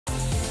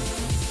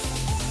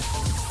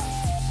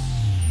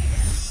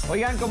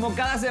Oigan, como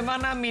cada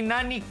semana, mi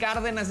Nany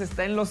Cárdenas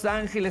está en Los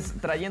Ángeles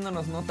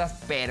trayéndonos notas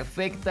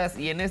perfectas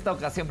y en esta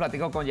ocasión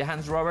platicó con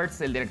Johannes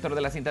Roberts, el director de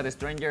la cinta de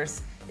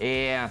Strangers,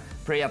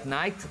 Pray at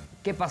Night.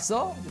 ¿Qué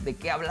pasó? ¿De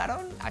qué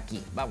hablaron?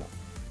 Aquí, vamos.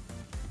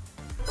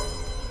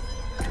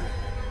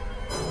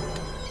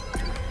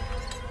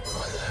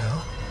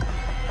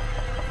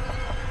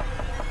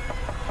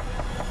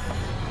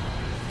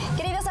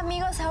 Queridos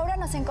amigos, ahora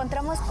nos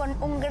encontramos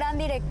con un gran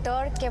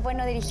director que,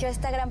 bueno, dirigió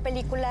esta gran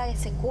película de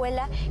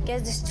secuela que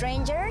es The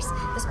Strangers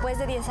después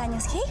de 10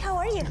 años. Hey, how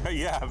are you?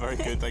 Yeah, very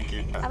good, thank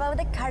you. About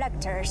the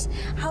characters,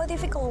 how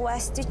difficult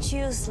was to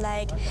choose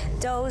like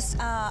those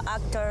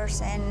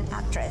actors and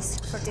actress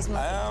for this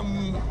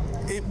movie?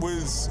 It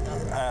was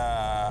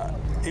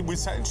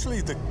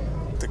actually the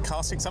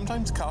casting.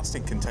 Sometimes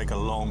casting can take a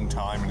long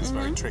time and it's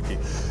very tricky.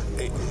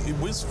 It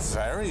was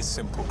very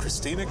simple.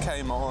 Christina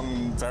came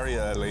on very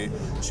early.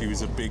 She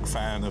was a big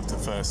fan of the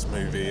first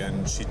movie,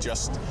 and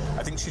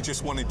I think she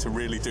just wanted to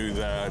really do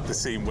the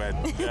scene where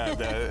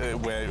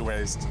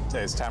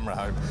there's Tamara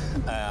home.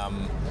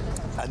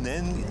 And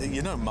then,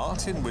 you know,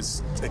 Martin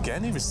was,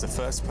 again, he was the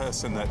first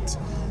person that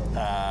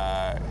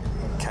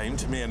came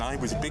to me, and I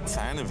was a big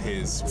fan of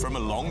his from a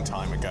long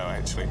time ago,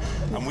 actually.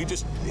 And we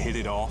just hit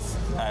it off,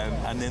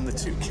 and then the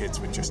two kids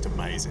were just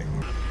amazing.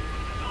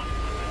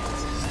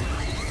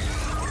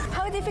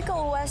 How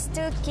difficult was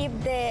to keep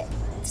the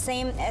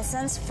same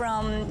essence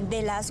from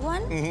the last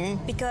one?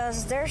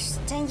 Because there's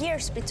 10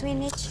 years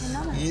between each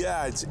another.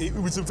 Yeah, it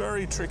was a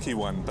very tricky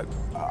one, but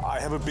I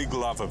have a big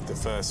love of the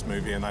first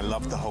movie, and I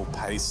love the whole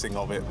pacing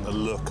of it and the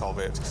look of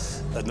it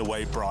and the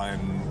way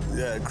Brian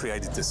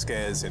created the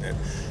scares in it.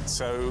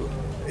 So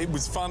it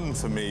was fun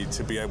for me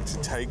to be able to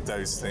take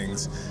those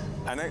things,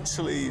 and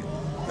actually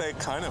they're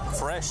kind of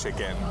fresh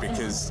again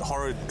because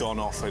horror had gone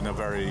off in a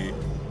very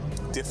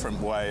different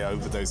way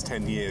over those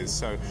 10 years,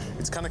 so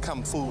it's kind of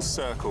come full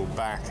circle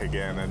back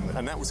again,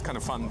 and that was kind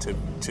of fun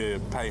to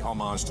pay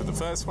homage to the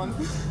first one,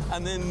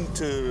 and then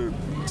to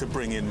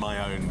bring in my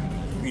own,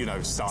 you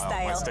know, style.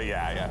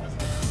 Yeah.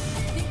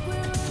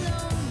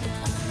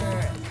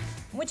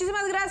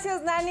 Muchísimas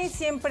gracias, Nany,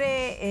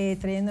 siempre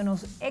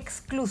trayéndonos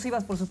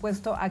exclusivas, por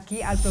supuesto,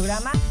 aquí al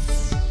programa.